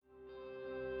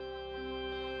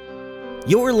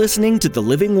You're listening to The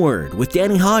Living Word with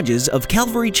Danny Hodges of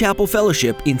Calvary Chapel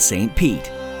Fellowship in St.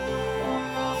 Pete.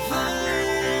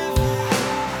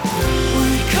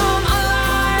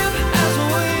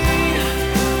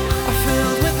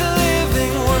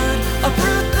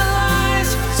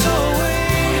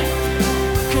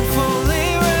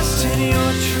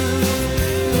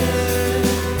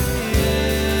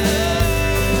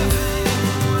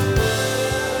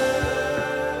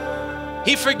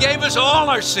 He forgave us all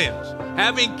our sins,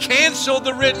 having canceled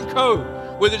the written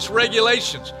code with its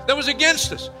regulations that was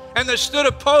against us and that stood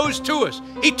opposed to us.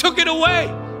 He took it away,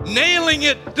 nailing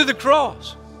it to the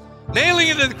cross. Nailing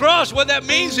it to the cross, what that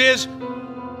means is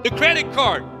the credit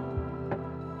card,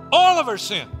 all of our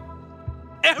sin,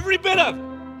 every bit of it,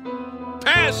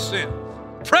 past sin,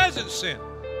 present sin,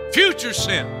 future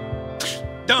sin,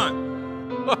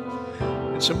 done.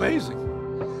 It's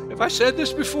amazing. Have I said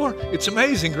this before? It's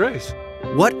amazing grace.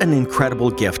 What an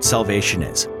incredible gift salvation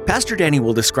is. Pastor Danny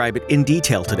will describe it in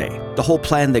detail today, the whole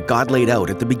plan that God laid out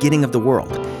at the beginning of the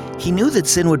world. He knew that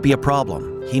sin would be a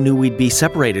problem. He knew we'd be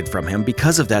separated from Him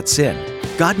because of that sin.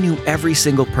 God knew every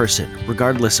single person,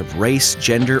 regardless of race,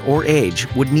 gender, or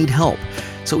age, would need help.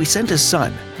 So He sent His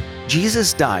Son.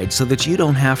 Jesus died so that you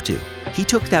don't have to. He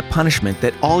took that punishment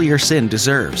that all your sin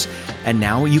deserves. And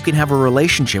now you can have a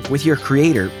relationship with your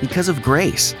Creator because of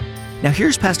grace. Now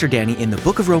here's Pastor Danny in the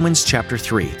book of Romans chapter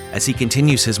 3 as he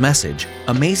continues his message,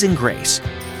 Amazing Grace. To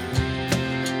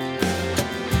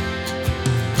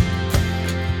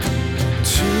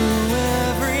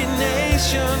every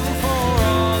nation for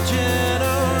all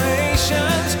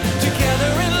generations,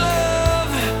 together in love,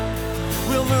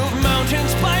 we'll move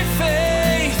mountains by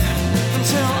faith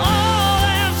until all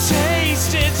have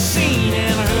tasted, seen,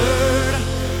 and heard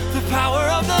the power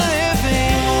of the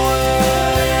living word.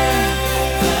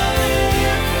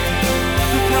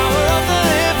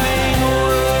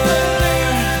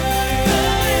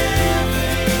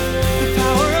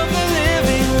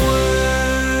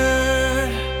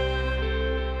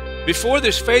 Before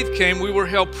this faith came, we were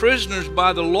held prisoners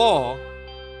by the law,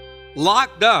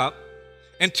 locked up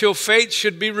until faith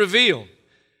should be revealed.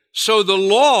 So the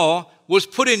law was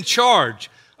put in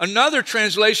charge. Another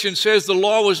translation says the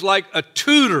law was like a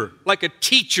tutor, like a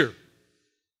teacher,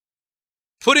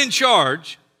 put in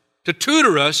charge to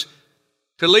tutor us,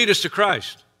 to lead us to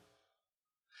Christ,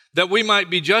 that we might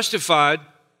be justified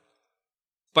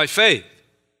by faith.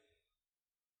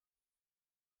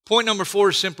 Point number 4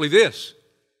 is simply this.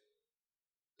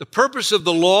 The purpose of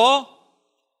the law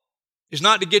is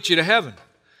not to get you to heaven.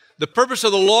 The purpose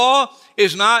of the law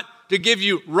is not to give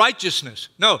you righteousness.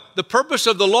 No, the purpose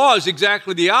of the law is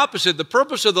exactly the opposite. The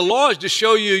purpose of the law is to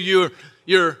show you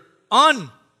your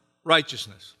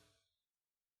unrighteousness.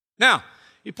 Now,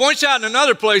 he points out in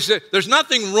another place that there's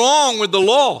nothing wrong with the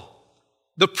law.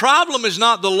 The problem is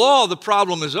not the law, the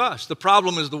problem is us. The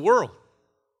problem is the world.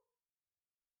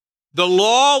 The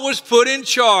law was put in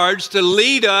charge to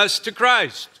lead us to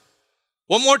Christ.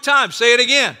 One more time, say it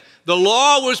again. The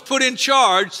law was put in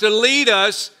charge to lead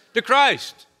us to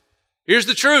Christ. Here's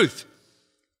the truth.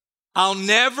 I'll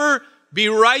never be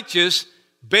righteous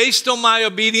based on my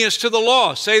obedience to the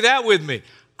law. Say that with me.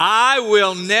 I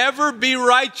will never be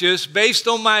righteous based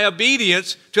on my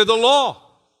obedience to the law.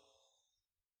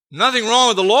 Nothing wrong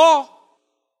with the law.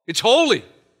 It's holy.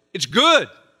 It's good.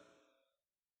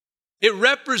 It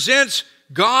represents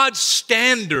God's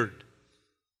standard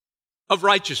of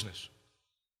righteousness.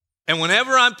 And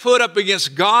whenever I'm put up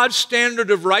against God's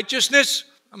standard of righteousness,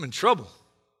 I'm in trouble.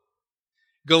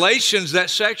 Galatians,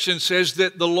 that section says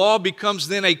that the law becomes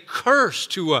then a curse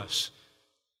to us.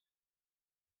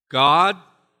 God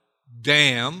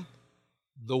damn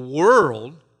the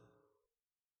world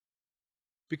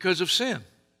because of sin.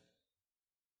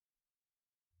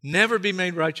 Never be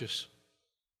made righteous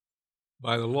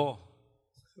by the law.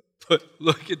 But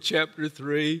look at chapter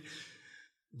 3,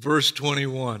 verse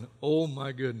 21. Oh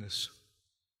my goodness.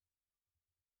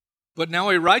 But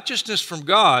now a righteousness from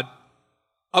God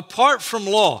apart from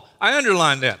law. I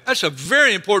underline that. That's a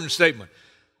very important statement.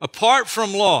 Apart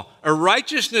from law. A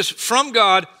righteousness from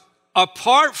God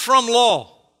apart from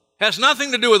law. Has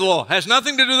nothing to do with law. Has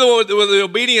nothing to do with the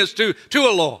obedience to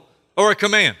a law or a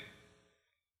command.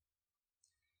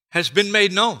 Has been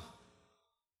made known.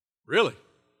 Really?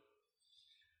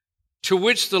 To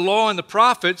which the law and the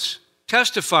prophets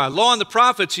testify. Law and the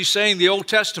prophets, he's saying the Old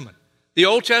Testament. The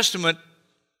Old Testament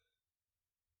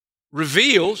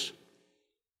reveals,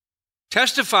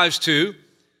 testifies to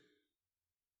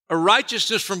a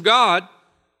righteousness from God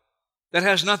that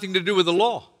has nothing to do with the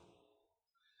law.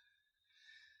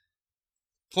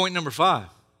 Point number 5.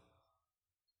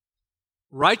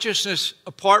 Righteousness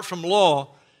apart from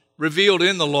law revealed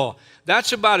in the law.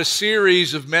 That's about a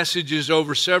series of messages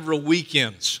over several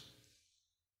weekends.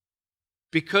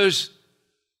 Because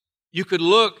you could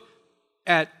look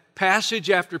at passage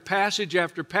after passage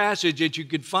after passage that you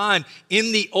could find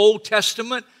in the Old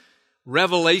Testament,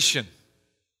 revelation,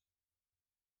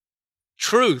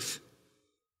 truth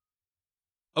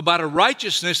about a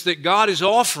righteousness that God is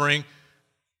offering,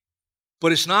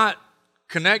 but it's not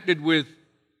connected with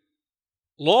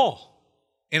law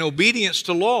and obedience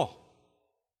to law.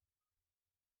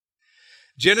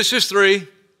 Genesis 3,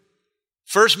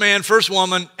 first man, first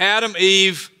woman, Adam,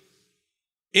 Eve,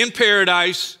 in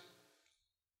paradise,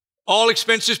 all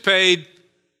expenses paid,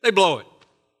 they blow it.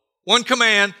 One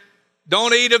command,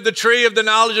 don't eat of the tree of the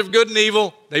knowledge of good and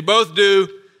evil. They both do.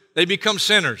 They become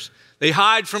sinners. They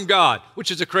hide from God, which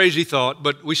is a crazy thought,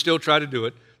 but we still try to do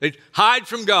it. They hide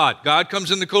from God. God comes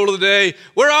in the cool of the day.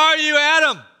 Where are you,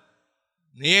 Adam?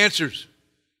 And he answers,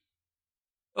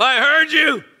 well, I heard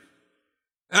you,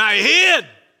 and I hid.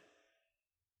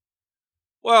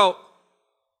 Well,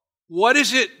 what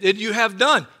is it that you have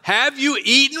done? Have you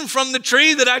eaten from the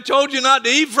tree that I told you not to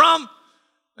eat from?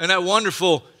 And that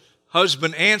wonderful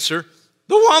husband answer,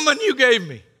 the woman you gave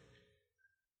me.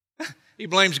 He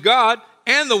blames God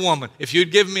and the woman. If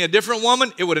you'd given me a different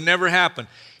woman, it would have never happened.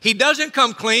 He doesn't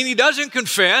come clean. He doesn't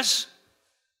confess.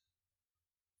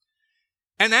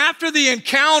 And after the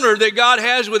encounter that God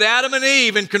has with Adam and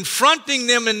Eve and confronting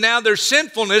them in now their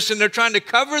sinfulness, and they're trying to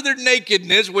cover their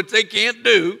nakedness, which they can't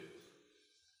do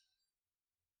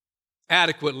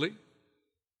adequately.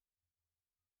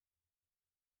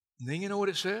 And then you know what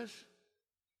it says?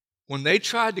 When they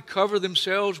tried to cover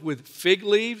themselves with fig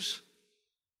leaves,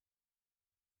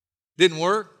 didn't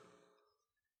work.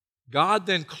 God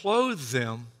then clothed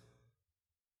them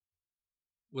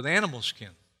with animal skin.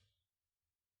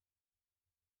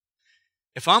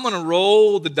 If I'm going to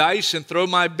roll the dice and throw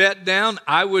my bet down,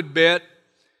 I would bet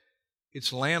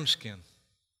it's lambskin.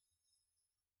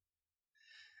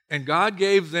 And God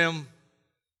gave them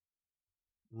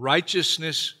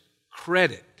righteousness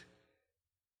credit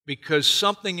because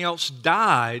something else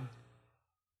died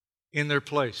in their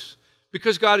place.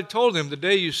 Because God had told them the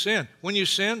day you sin, when you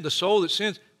sin, the soul that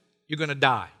sins, you're going to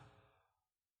die.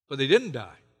 But they didn't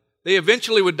die. They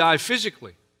eventually would die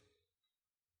physically.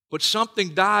 But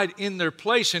something died in their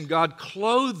place and God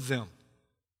clothed them.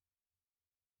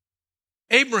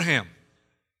 Abraham,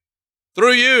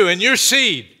 through you and your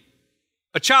seed,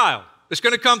 a child that's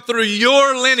going to come through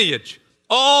your lineage,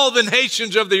 all the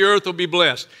nations of the earth will be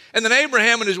blessed. And then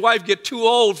Abraham and his wife get too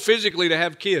old physically to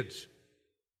have kids.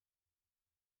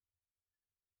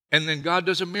 And then God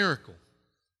does a miracle.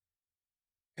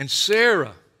 And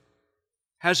Sarah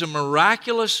has a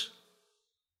miraculous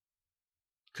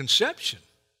conception.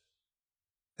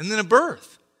 And then a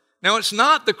birth. Now, it's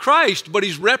not the Christ, but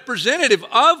he's representative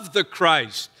of the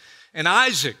Christ. And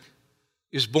Isaac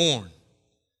is born.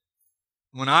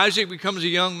 When Isaac becomes a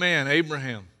young man,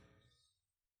 Abraham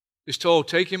is told,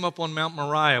 take him up on Mount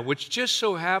Moriah, which just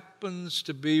so happens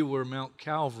to be where Mount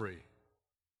Calvary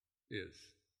is.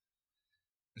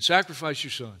 And sacrifice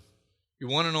your son, your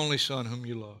one and only son whom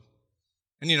you love.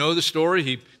 And you know the story.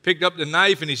 He picked up the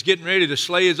knife and he's getting ready to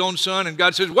slay his own son. And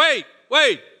God says, wait.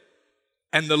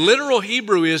 And the literal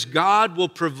Hebrew is God will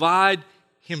provide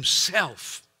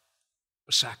himself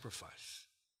a sacrifice.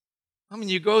 I mean,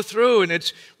 you go through and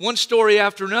it's one story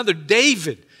after another.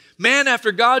 David, man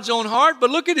after God's own heart, but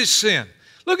look at his sin.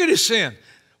 Look at his sin.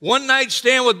 One night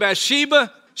stand with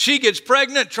Bathsheba. She gets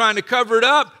pregnant, trying to cover it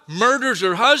up, murders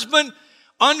her husband.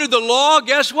 Under the law,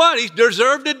 guess what? He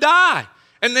deserved to die.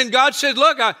 And then God said,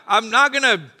 look, I'm not going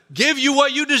to give you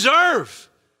what you deserve.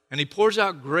 And he pours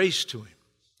out grace to him.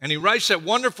 And he writes that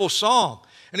wonderful psalm.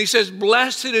 And he says,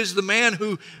 blessed is the man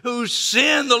whose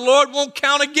sin the Lord won't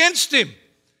count against him.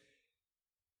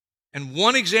 And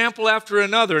one example after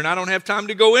another, and I don't have time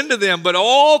to go into them, but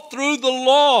all through the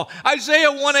law. Isaiah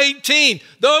 1:18,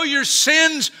 though your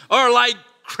sins are like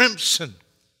crimson,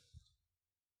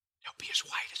 they'll be as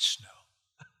white as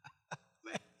snow.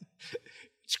 Man,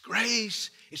 it's grace,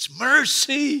 it's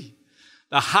mercy.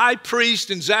 The high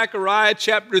priest in Zechariah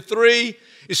chapter 3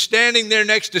 is standing there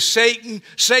next to Satan.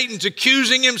 Satan's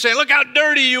accusing him, saying, look how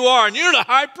dirty you are, and you're the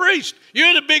high priest.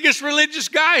 You're the biggest religious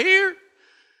guy here.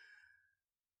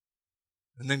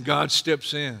 And then God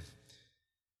steps in.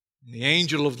 And the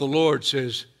angel of the Lord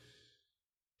says,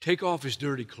 take off his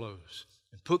dirty clothes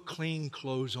and put clean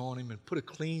clothes on him and put a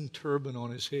clean turban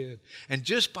on his head. And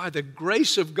just by the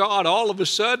grace of God, all of a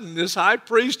sudden, this high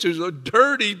priest who's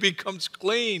dirty becomes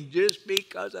clean just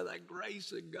because of the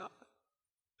grace of God.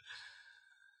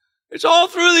 It's all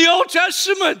through the Old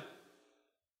Testament.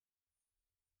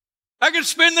 I could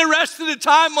spend the rest of the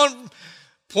time on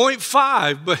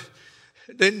 0.5, but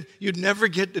then you'd never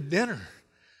get to dinner.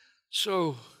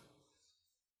 So,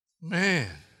 man,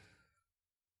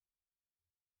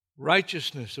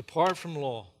 righteousness apart from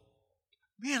law.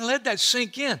 Man, let that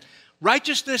sink in.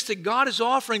 Righteousness that God is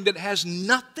offering that has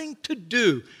nothing to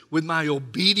do with my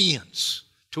obedience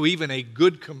to even a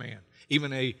good command,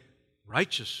 even a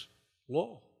righteous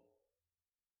law.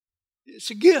 It's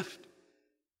a gift.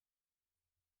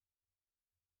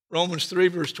 Romans 3,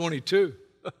 verse 22.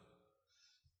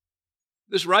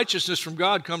 This righteousness from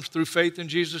God comes through faith in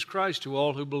Jesus Christ to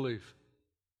all who believe.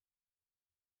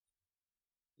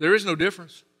 There is no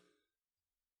difference.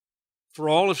 For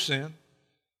all have sinned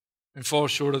and fall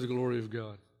short of the glory of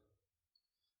God.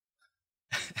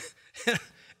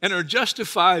 And are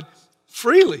justified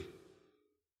freely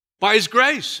by His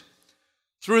grace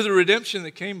through the redemption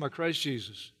that came by Christ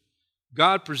Jesus.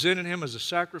 God presented Him as a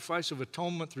sacrifice of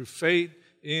atonement through faith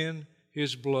in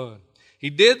His blood. He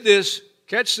did this,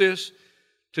 catch this,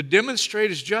 to demonstrate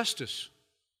His justice.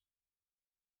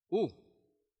 Ooh.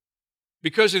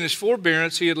 Because in His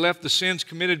forbearance He had left the sins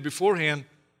committed beforehand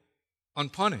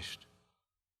unpunished.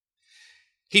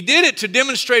 He did it to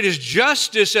demonstrate His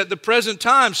justice at the present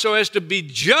time so as to be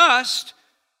just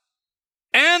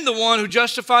and the one who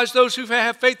justifies those who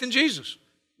have faith in Jesus.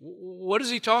 What is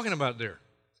He talking about there?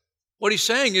 What He's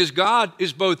saying is God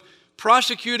is both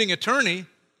prosecuting attorney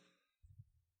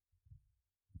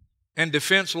and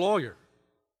defense lawyer.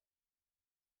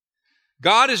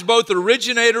 God is both the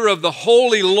originator of the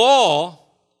holy law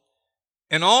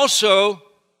and also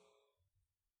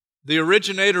the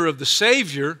originator of the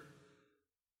Savior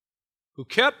who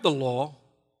kept the law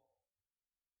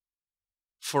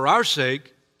for our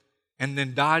sake and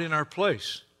then died in our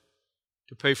place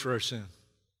to pay for our sin.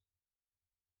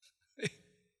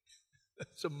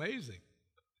 It's amazing.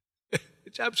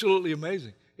 It's absolutely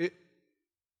amazing.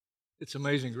 It's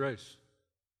amazing grace.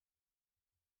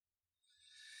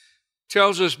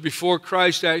 Tells us before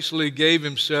Christ actually gave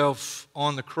Himself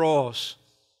on the cross,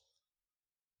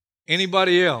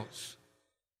 anybody else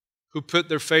who put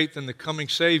their faith in the coming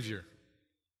Savior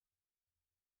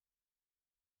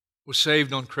was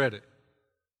saved on credit.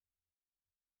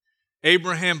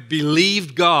 Abraham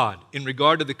believed God in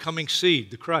regard to the coming seed,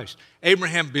 the Christ.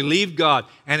 Abraham believed God,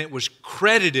 and it was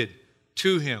credited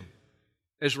to him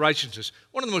as righteousness.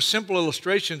 One of the most simple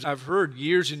illustrations I've heard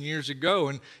years and years ago,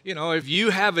 and if you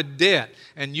have a debt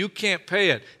and you can't pay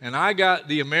it, and I got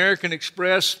the American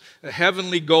Express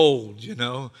heavenly gold,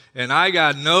 and I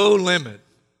got no limit,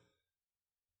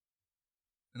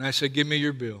 and I say, give me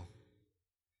your bill,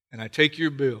 and I take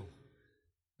your bill,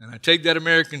 and I take that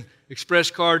American Express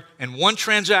card, and one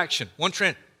transaction,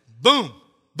 boom,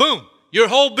 boom, your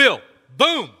whole bill,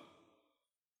 boom,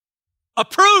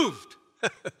 approved,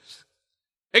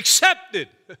 accepted.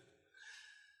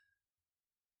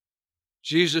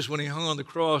 Jesus, when He hung on the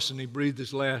cross and He breathed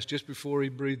His last, just before He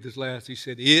breathed His last, He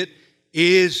said, it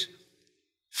is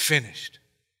finished.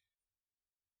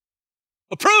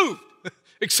 Approved,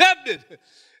 accepted,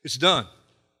 it's done.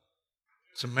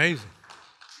 It's amazing.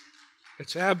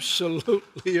 It's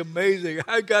absolutely amazing.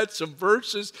 I got some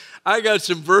verses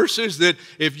that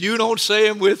if you don't say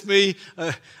them with me,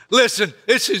 listen,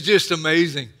 this is just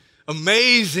amazing.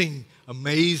 Amazing,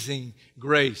 amazing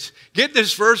grace. Get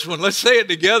this first one. Let's say it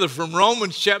together from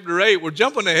Romans chapter 8. We're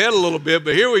jumping ahead a little bit,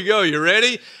 but here we go. You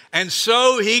ready? And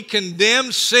so He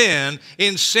condemned sin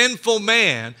in sinful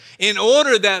man in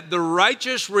order that the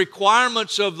righteous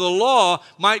requirements of the law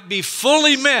might be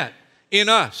fully met in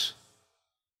us.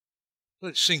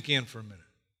 Let it sink in for a minute.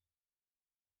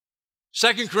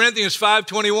 2 Corinthians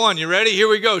 5:21. You ready? Here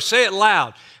we go. Say it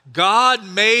loud. God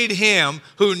made Him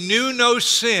who knew no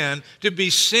sin to be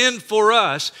sin for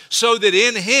us, so that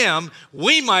in Him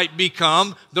we might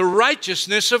become the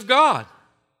righteousness of God.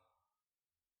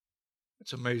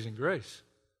 That's amazing grace.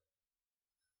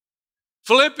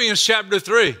 Philippians chapter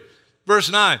 3,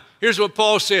 verse 9. Here's what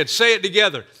Paul said. Say it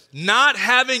together. Not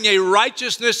having a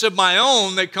righteousness of my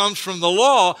own that comes from the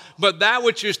law, but that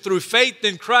which is through faith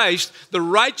in Christ, the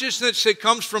righteousness that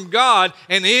comes from God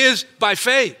and is by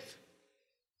faith.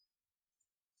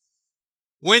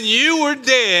 When you were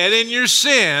dead in your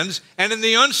sins and in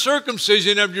the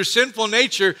uncircumcision of your sinful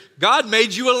nature, God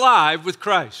made you alive with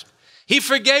Christ. He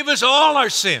forgave us all our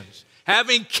sins,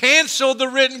 having canceled the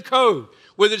written code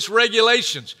with its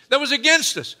regulations that was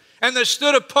against us and that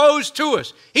stood opposed to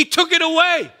us. He took it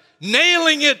away,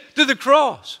 nailing it to the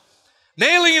cross.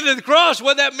 Nailing it to the cross,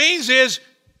 what that means is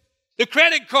the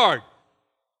credit card.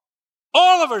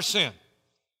 All of our sin.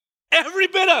 Every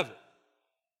bit of it.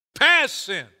 Past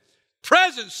sin.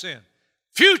 Present sin,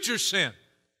 future sin,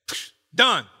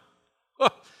 Done.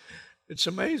 It's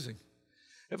amazing.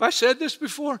 Have I said this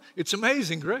before? It's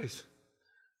amazing grace.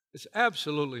 It's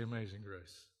absolutely amazing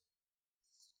grace.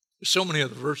 There's so many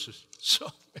other verses. So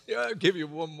I'll give you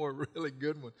one more really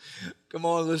good one. Come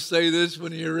on, let's say this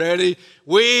when you're ready.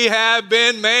 We have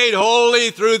been made holy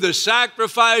through the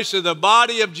sacrifice of the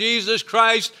body of Jesus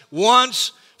Christ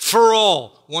once for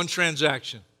all. One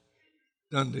transaction.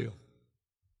 Done deal.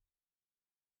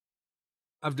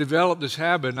 I've developed this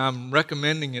habit and I'm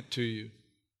recommending it to you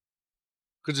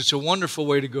because it's a wonderful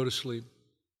way to go to sleep.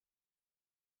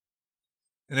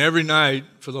 And every night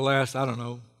for the last,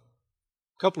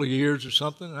 couple of years or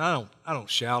something, I don't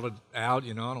shout it out,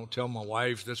 I don't tell my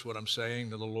wife that's what I'm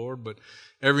saying to the Lord, but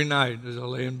every night as I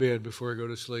lay in bed before I go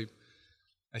to sleep,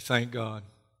 I thank God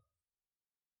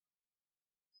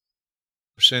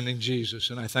for sending Jesus,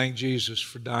 and I thank Jesus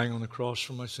for dying on the cross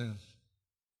for my sins.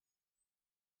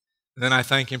 And then I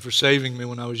thank Him for saving me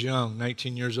when I was young,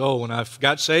 19 years old. When I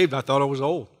got saved, I thought I was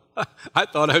old. I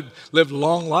thought I'd lived a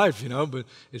long life, but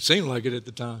it seemed like it at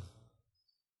the time.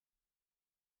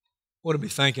 I want to be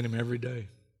thanking Him every day.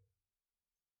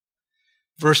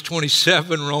 Verse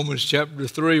 27, Romans chapter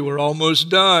 3, we're almost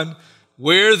done.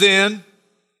 Where then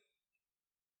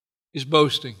is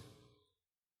boasting?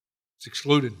 It's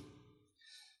excluded.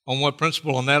 On what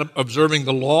principle? On that observing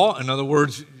the law? In other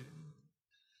words,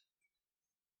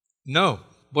 no,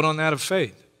 but on that of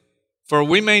faith. For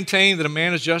we maintain that a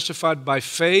man is justified by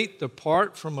faith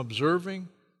apart from observing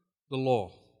the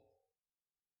law.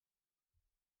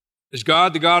 Is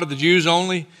God the God of the Jews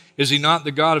only? Is He not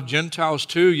the God of Gentiles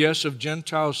too? Yes, of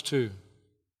Gentiles too.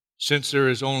 Since there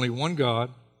is only one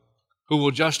God who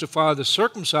will justify the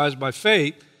circumcised by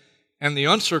faith and the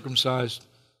uncircumcised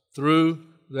through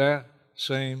that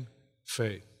same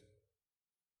faith.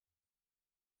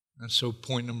 And so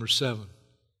point number 7.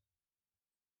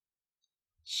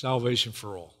 Salvation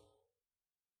for all.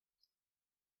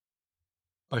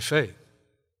 By faith.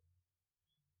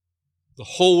 The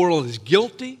whole world is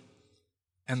guilty,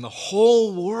 and the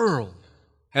whole world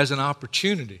has an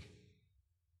opportunity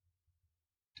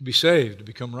to be saved, to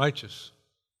become righteous.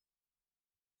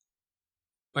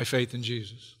 By faith in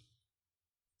Jesus.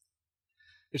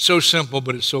 It's so simple,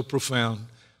 but it's so profound.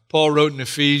 Paul wrote in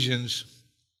Ephesians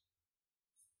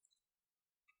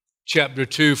chapter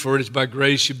 2, for it is by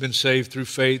grace you've been saved through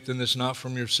faith, and it's not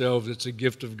from yourselves, it's a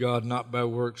gift of God, not by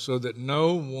works, so that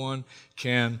no one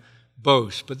can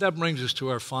boast. But that brings us to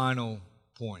our final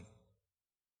point.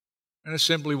 And it's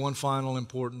simply one final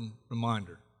important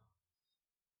reminder.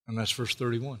 And that's verse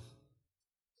 31.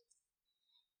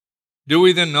 Do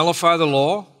we then nullify the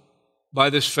law by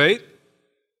this faith?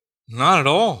 Not at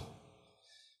all.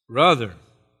 Rather,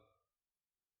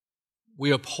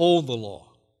 we uphold the law.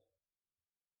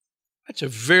 That's a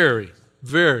very,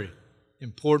 very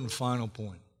important final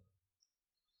point.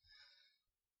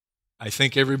 I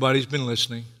think everybody's been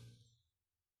listening,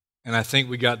 and I think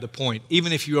we got the point.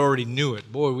 Even if you already knew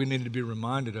it, boy, we need to be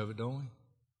reminded of it, don't we?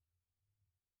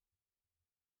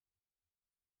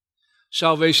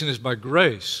 Salvation is by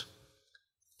grace,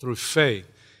 through faith.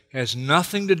 It has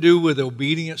nothing to do with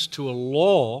obedience to a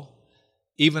law,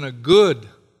 even a good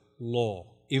law,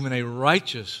 even a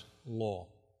righteous law.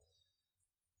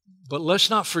 But let's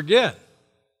not forget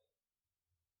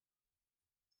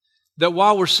that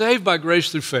while we're saved by grace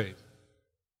through faith,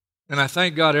 and I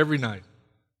thank God every night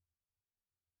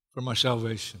for my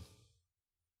salvation,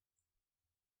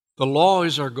 the law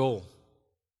is our goal.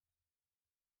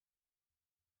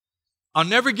 I'll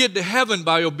never get to heaven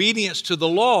by obedience to the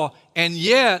law, and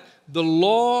yet the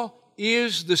law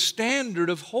is the standard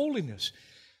of holiness.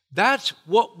 That's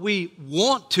what we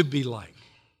want to be like.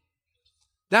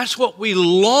 That's what we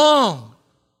long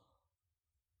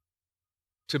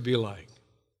to be like.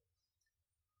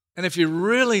 And if you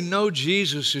really know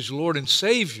Jesus as Lord and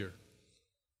Savior,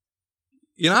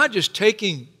 you're not just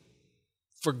taking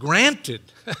for granted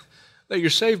that you're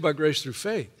saved by grace through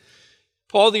faith.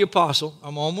 Paul the Apostle,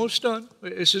 I'm almost done.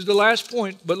 This is the last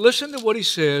point, but listen to what he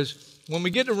says. When we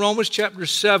get to Romans chapter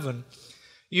 7,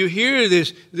 you hear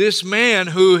this man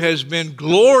who has been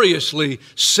gloriously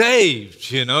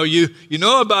saved. You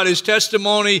know about his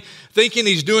testimony, thinking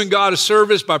he's doing God a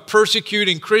service by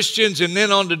persecuting Christians, and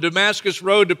then on the Damascus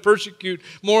road to persecute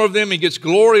more of them. He gets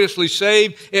gloriously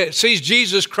saved, sees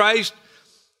Jesus Christ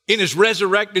in his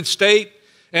resurrected state,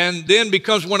 and then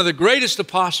becomes one of the greatest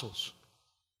apostles.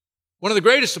 One of the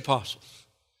greatest apostles.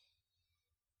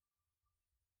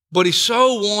 But he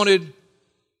so wanted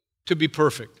to be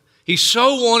perfect. He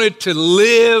so wanted to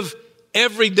live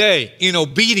every day in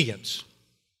obedience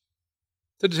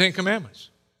to the Ten Commandments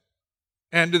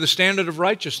and to the standard of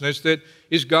righteousness that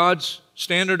is God's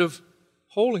standard of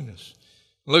holiness.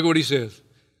 Look at what he says.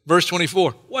 Verse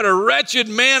 24, what a wretched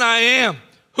man I am.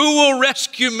 Who will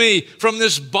rescue me from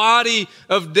this body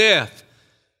of death?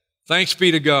 Thanks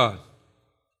be to God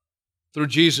through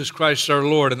Jesus Christ our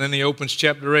Lord. And then he opens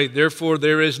chapter 8. Therefore,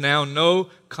 there is now no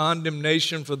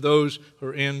condemnation for those who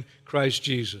are in Christ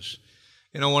Jesus.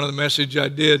 You know, one of the messages I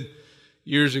did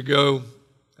years ago,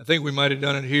 I think we might have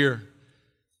done it here,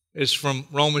 is from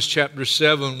Romans chapter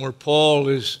 7, where Paul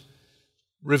is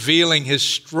revealing his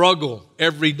struggle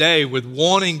every day with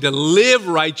wanting to live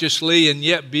righteously and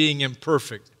yet being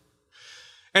imperfect.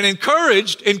 And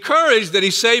encouraged that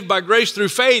he's saved by grace through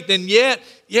faith, and yet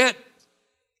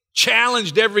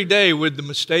challenged every day with the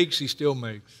mistakes he still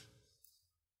makes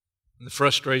and the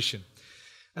frustration.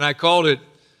 And I called it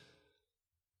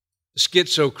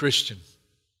Schizo Christian.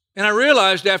 And I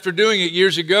realized after doing it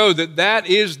years ago that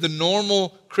is the normal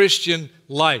Christian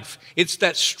life. It's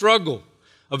that struggle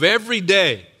of every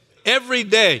day,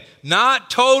 not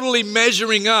totally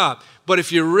measuring up, but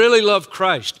if you really love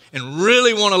Christ and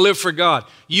really want to live for God,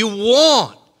 you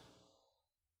want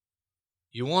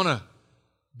to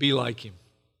be like Him.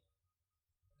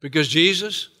 Because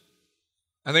Jesus,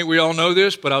 I think we all know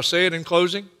this, but I'll say it in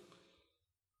closing.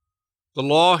 The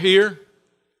law here,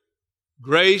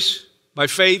 grace by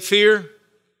faith here,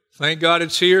 thank God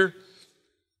it's here.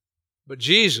 But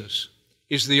Jesus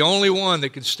is the only one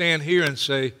that can stand here and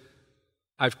say,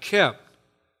 I've kept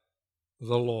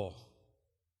the law.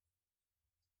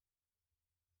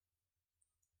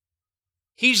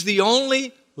 He's the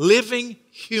only living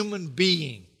human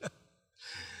being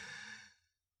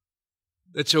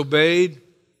that's obeyed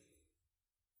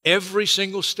every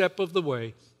single step of the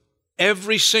way,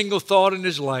 every single thought in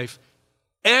his life,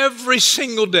 every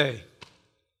single day,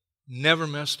 never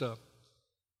messed up.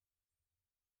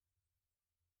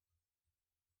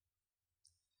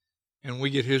 And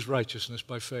we get his righteousness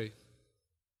by faith.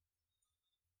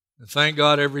 And thank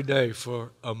God every day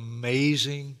for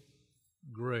amazing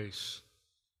grace.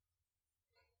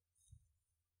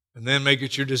 And then make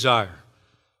it your desire.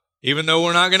 Even though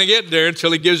we're not going to get there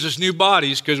until he gives us new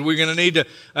bodies, because we're going to need to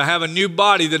have a new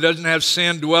body that doesn't have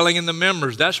sin dwelling in the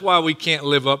members. That's why we can't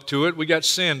live up to it. We got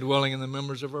sin dwelling in the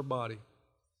members of our body.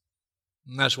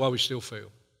 And that's why we still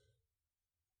fail.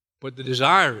 But the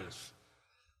desire is,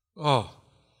 the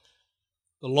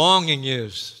longing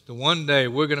is that one day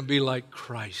we're going to be like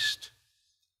Christ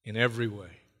in every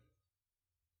way.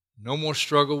 No more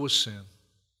struggle with sin.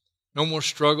 No more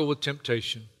struggle with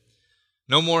temptation.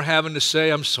 No more having to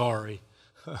say, I'm sorry,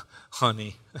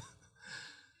 honey.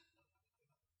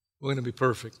 We're going to be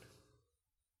perfect.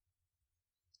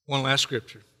 One last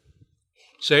scripture.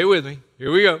 Say it with me.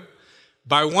 Here we go.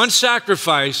 By one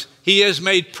sacrifice, he has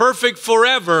made perfect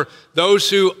forever those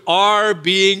who are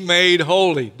being made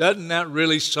holy. Doesn't that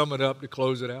really sum it up to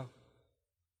close it out?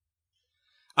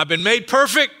 I've been made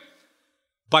perfect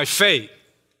by faith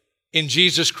in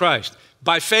Jesus Christ.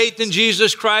 By faith in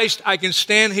Jesus Christ, I can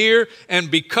stand here,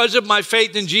 and because of my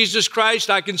faith in Jesus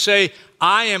Christ, I can say,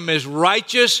 I am as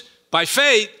righteous by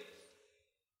faith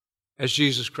as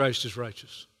Jesus Christ is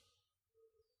righteous.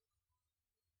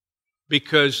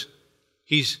 Because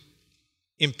he's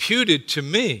imputed to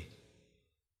me,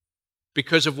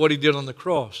 because of what he did on the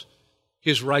cross,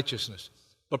 his righteousness.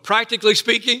 But practically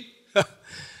speaking,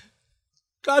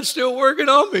 God's still working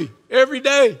on me every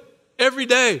day.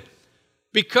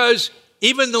 Because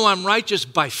even though I'm righteous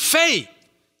by faith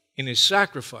in his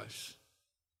sacrifice,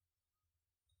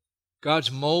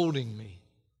 God's molding me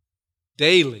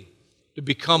daily to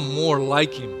become more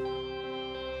like him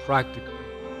practically.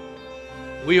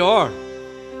 We are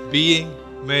being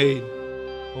made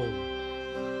holy.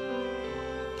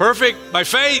 Perfect by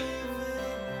faith,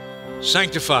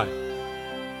 sanctified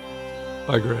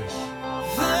by grace.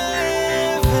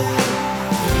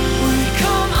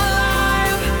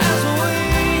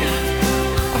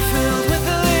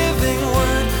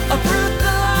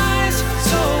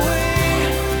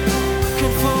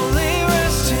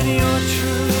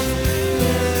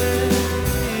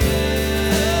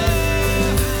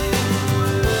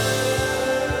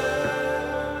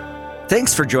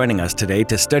 Thanks for joining us today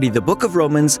to study the book of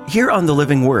Romans here on The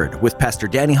Living Word with Pastor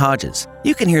Danny Hodges.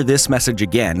 You can hear this message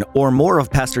again or more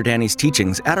of Pastor Danny's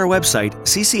teachings at our website,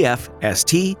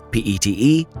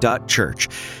 ccfstpete.church.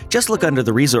 Just look under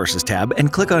the Resources tab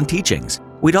and click on Teachings.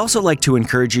 We'd also like to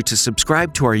encourage you to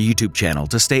subscribe to our YouTube channel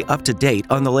to stay up to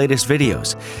date on the latest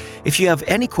videos. If you have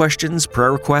any questions,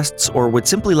 prayer requests, or would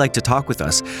simply like to talk with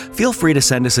us, feel free to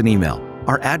send us an email.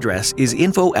 Our address is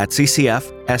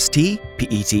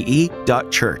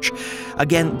info@ccfstpete.church.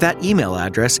 Again, that email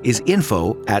address is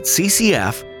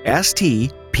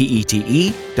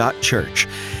info@ccfstpete.church.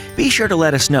 Be sure to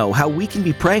let us know how we can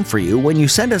be praying for you when you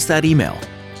send us that email.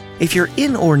 If you're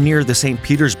in or near the St.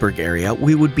 Petersburg area,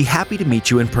 we would be happy to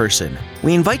meet you in person.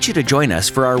 We invite you to join us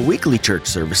for our weekly church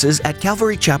services at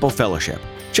Calvary Chapel Fellowship.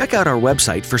 Check out our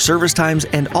website for service times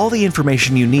and all the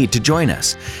information you need to join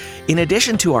us. In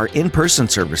addition to our in-person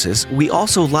services, we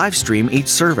also live stream each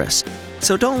service.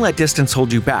 So don't let distance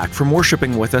hold you back from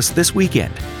worshiping with us this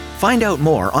weekend. Find out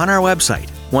more on our website.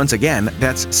 Once again,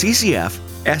 that's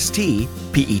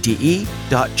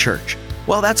ccfstpete.church.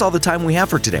 Well, that's all the time we have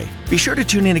for today. Be sure to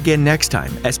tune in again next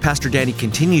time as Pastor Danny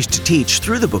continues to teach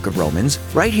through the book of Romans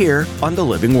right here on The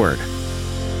Living Word.